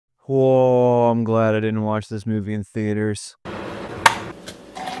Whoa, I'm glad I didn't watch this movie in theaters.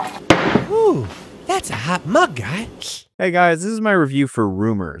 Ooh, that's a hot mug, guy. Hey guys, this is my review for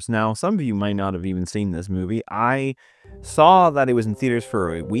Rumours. Now, some of you might not have even seen this movie. I saw that it was in theaters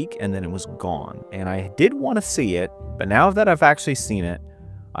for a week and then it was gone. And I did want to see it, but now that I've actually seen it,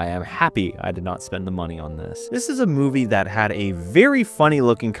 I am happy I did not spend the money on this. This is a movie that had a very funny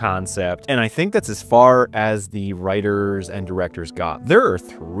looking concept, and I think that's as far as the writers and directors got. There are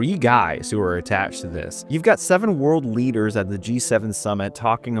 3 guys who are attached to this. You've got 7 world leaders at the G7 summit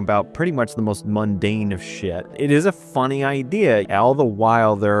talking about pretty much the most mundane of shit. It is a funny idea. All the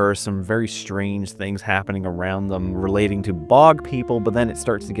while, there are some very strange things happening around them relating to bog people, but then it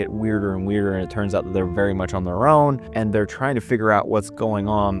starts to get weirder and weirder, and it turns out that they're very much on their own, and they're trying to figure out what's going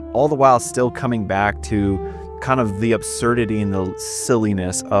on. All the while still coming back to kind of the absurdity and the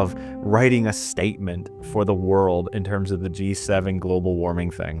silliness of writing a statement for the world in terms of the G7 global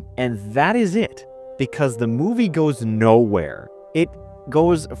warming thing. And that is it, because the movie goes nowhere. It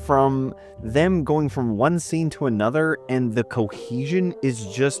goes from them going from one scene to another, and the cohesion is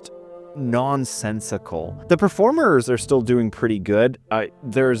just nonsensical. The performers are still doing pretty good.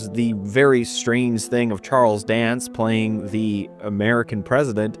 There's the very strange thing of Charles Dance playing the American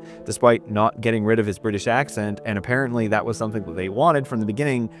president despite not getting rid of his British accent, and apparently that was something that they wanted from the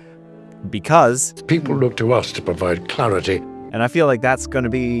beginning because people look to us to provide clarity. And I feel like that's going to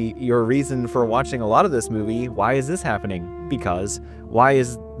be your reason for watching a lot of this movie. Why is this happening? Because. Why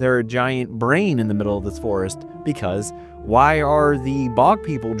is there a giant brain in the middle of this forest? Because. Why are the bog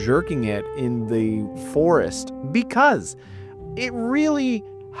people jerking it in the forest? Because it really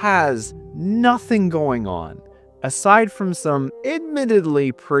has nothing going on, aside from some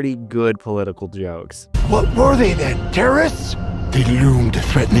admittedly pretty good political jokes. What were they then? Terrorists? They loomed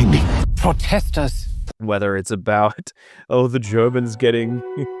threateningly. Protesters. Whether it's about, oh, the Germans getting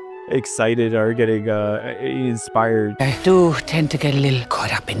excited or getting inspired. I do tend to get a little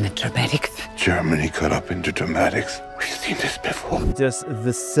caught up in the dramatics. Germany caught up into dramatics. We've seen this before. Just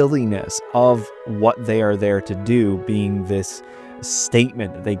the silliness of what they are there to do being this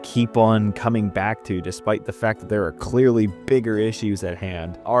statement that they keep on coming back to, despite the fact that there are clearly bigger issues at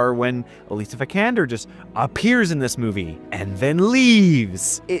hand, are when Alicia Vikander just appears in this movie and then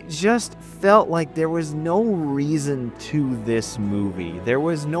leaves. It just felt like there was no reason to this movie. There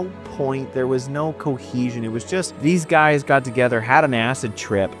was no point, there was no cohesion. It was just these guys got together, had an acid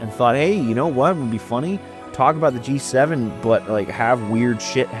trip, and thought, hey, you know what would be funny? Talk about the G7, but like have weird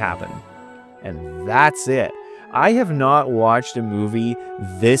shit happen. And that's it. I have not watched a movie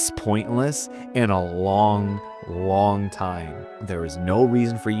this pointless in a long, long time. There is no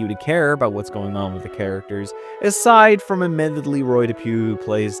reason for you to care about what's going on with the characters, aside from admittedly Roy Dupuis, who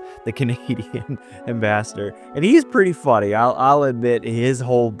plays the Canadian ambassador. And he's pretty funny. I'll admit his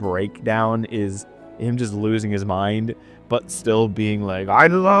whole breakdown is him just losing his mind, but still being like, I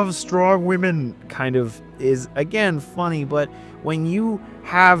love strong women, kind of is, again, funny. But when you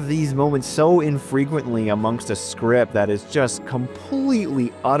have these moments so infrequently amongst a script that is just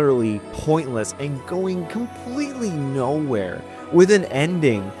completely, utterly pointless and going completely nowhere, with an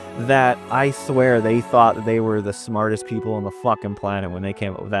ending that I swear they thought that they were the smartest people on the fucking planet when they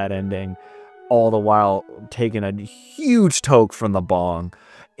came up with that ending, all the while taking a huge toke from the bong.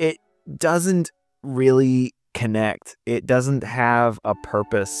 It doesn't really connect. It doesn't have a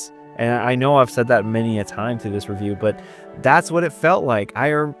purpose. And I know I've said that many a time through this review, but that's what it felt like.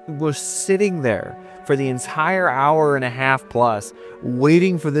 I was sitting there for the entire hour and a half plus,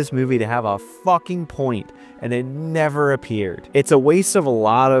 waiting for this movie to have a fucking point, and it never appeared. It's a waste of a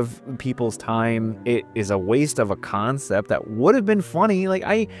lot of people's time. It is a waste of a concept that would have been funny. Like,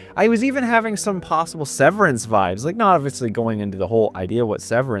 I was even having some possible Severance vibes, like not obviously going into the whole idea what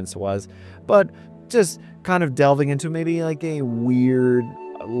Severance was, but just kind of delving into maybe like a weird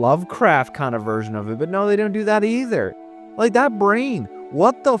Lovecraft kind of version of it. But no, they don't do that either. Like that brain.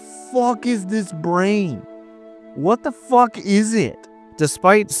 What the fuck is this brain? What the fuck is it?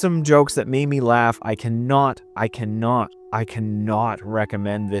 Despite some jokes that made me laugh, I cannot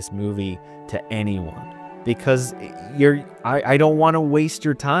recommend this movie to anyone. Because I don't want to waste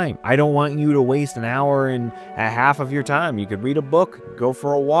your time. I don't want you to waste an hour and a half of your time. You could read a book, go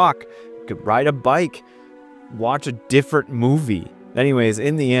for a walk, you could ride a bike, watch a different movie. Anyways,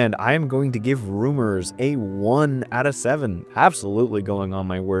 in the end, I am going to give Rumours a 1 out of 7. Absolutely going on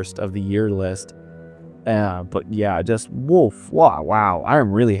my worst of the year list. But yeah, just woof. Wow. I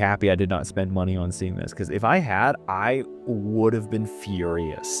am really happy I did not spend money on seeing this, because if I had, I would have been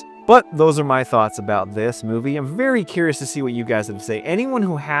furious. But those are my thoughts about this movie. I'm very curious to see what you guys have to say. Anyone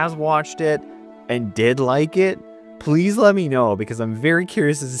who has watched it and did like it, Please let me know, because I'm very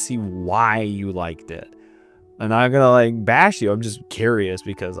curious to see why you liked it. I'm not gonna like bash you. I'm just curious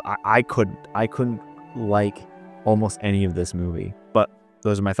because I couldn't like almost any of this movie. But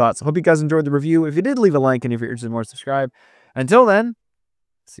those are my thoughts. I hope you guys enjoyed the review. If you did, leave a like, and if you're interested in more, subscribe. Until then,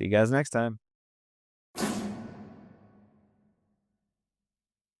 see you guys next time.